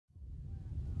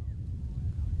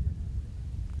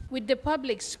With the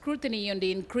public scrutiny on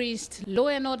the increased law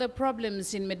and order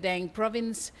problems in Madang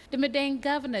Province, the Madang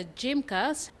Governor Jim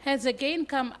Kas has again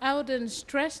come out and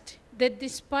stressed that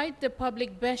despite the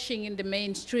public bashing in the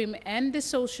mainstream and the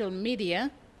social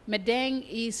media, Madang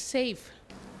is safe.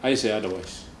 I say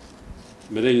otherwise.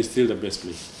 Madang is still the best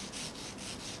place.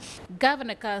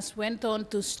 Governor Kas went on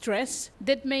to stress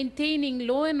that maintaining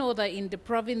law and order in the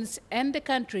province and the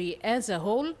country as a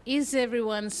whole is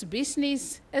everyone's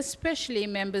business, especially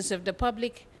members of the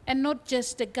public, and not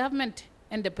just the government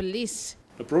and the police.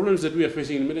 The problems that we are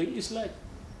facing in Madang is like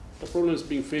the problems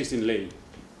being faced in Lae,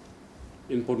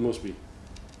 in Port Moresby,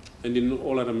 and in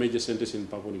all other major centers in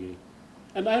Papua New Guinea.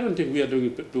 And I don't think we are doing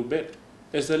it too bad.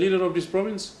 As the leader of this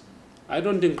province, I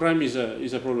don't think crime is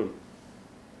a problem.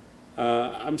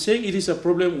 I'm saying it is a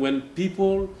problem when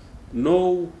people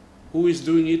know who is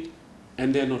doing it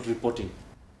and they're not reporting.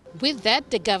 With that,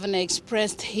 the governor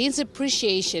expressed his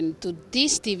appreciation to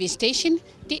this TV station,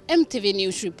 the EMTV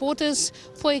News reporters,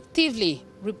 for actively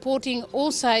reporting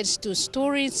all sides to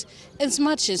stories as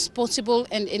much as possible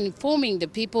and informing the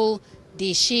people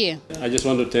this year. I just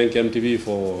want to thank EMTV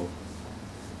for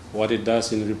what it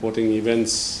does in reporting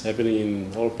events happening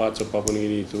in all parts of Papua New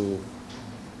Guinea to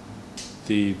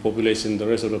the population, the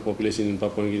rest of the population in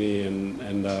Papua New Guinea,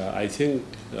 and I think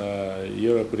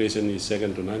your reputation is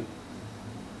second to none.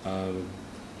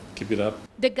 Keep it up.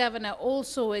 The governor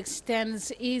also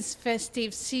extends his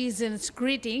festive season's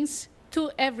greetings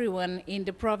to everyone in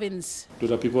the province. To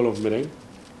the people of Madang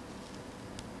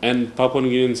and Papua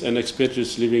New Guineans and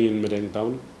expatriates living in Madang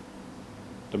town,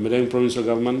 the Madang provincial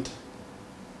government,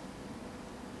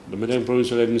 the Madang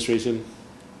provincial administration,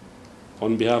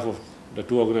 on behalf of the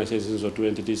two organizations or two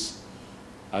entities,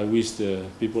 I wish the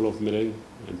people of Madang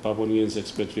and Papua New Guineans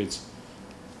expatriates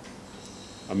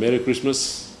a Merry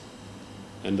Christmas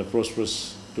and a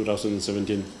prosperous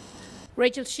 2017.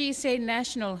 Rachel Shise,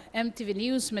 National EMTV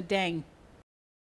News, Madang.